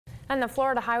And the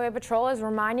Florida Highway Patrol is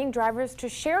reminding drivers to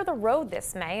share the road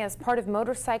this May as part of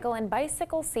Motorcycle and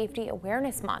Bicycle Safety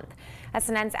Awareness Month.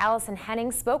 SNN's Allison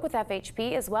Henning spoke with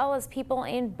FHP as well as people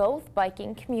in both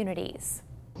biking communities.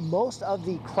 Most of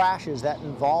the crashes that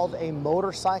involve a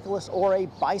motorcyclist or a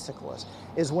bicyclist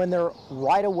is when their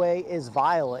right-of-way is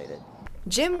violated.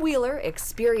 Jim Wheeler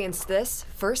experienced this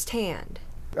firsthand.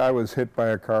 I was hit by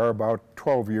a car about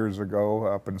 12 years ago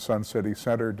up in Sun City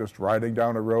Center, just riding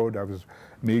down a road.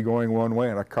 Me going one way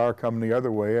and a car coming the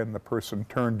other way, and the person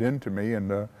turned into me, and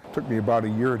it took me about a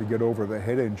year to get over the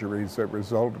head injuries that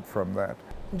resulted from that.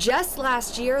 Just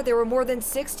last year, there were more than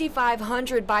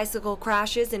 6,500 bicycle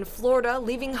crashes in Florida,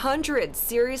 leaving hundreds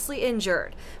seriously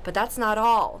injured. But that's not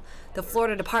all. The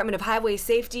Florida Department of Highway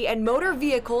Safety and Motor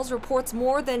Vehicles reports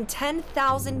more than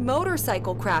 10,000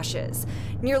 motorcycle crashes,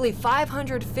 nearly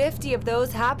 550 of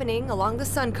those happening along the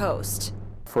Suncoast.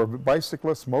 For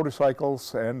bicyclists,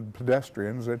 motorcycles, and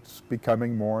pedestrians, it's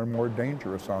becoming more and more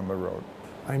dangerous on the road.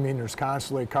 I mean, there's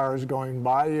constantly cars going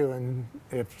by you, and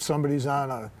if somebody's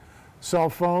on a cell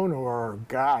phone or,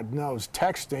 God knows,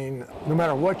 texting, no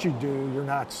matter what you do, you're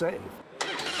not safe.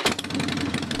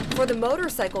 For the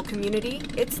motorcycle community,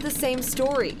 it's the same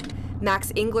story.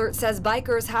 Max Englert says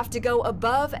bikers have to go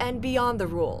above and beyond the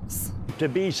rules. To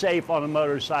be safe on a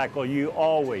motorcycle, you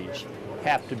always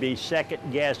have to be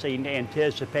second-guessing,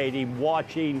 anticipating,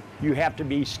 watching. You have to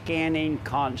be scanning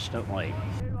constantly.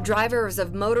 Drivers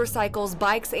of motorcycles,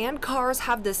 bikes, and cars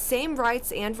have the same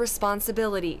rights and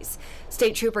responsibilities.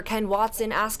 State Trooper Ken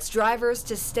Watson asks drivers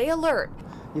to stay alert.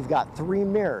 You've got 3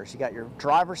 mirrors. You got your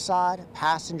driver's side,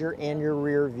 passenger, and your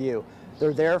rear view.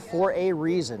 They're there for a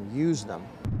reason. Use them.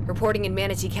 Reporting in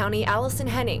Manatee County, Allison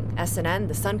Henning, SNN,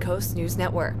 the Suncoast News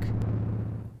Network.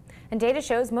 And data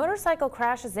shows motorcycle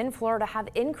crashes in Florida have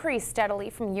increased steadily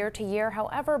from year to year.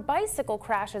 However, bicycle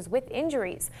crashes with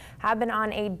injuries have been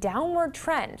on a downward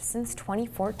trend since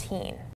 2014.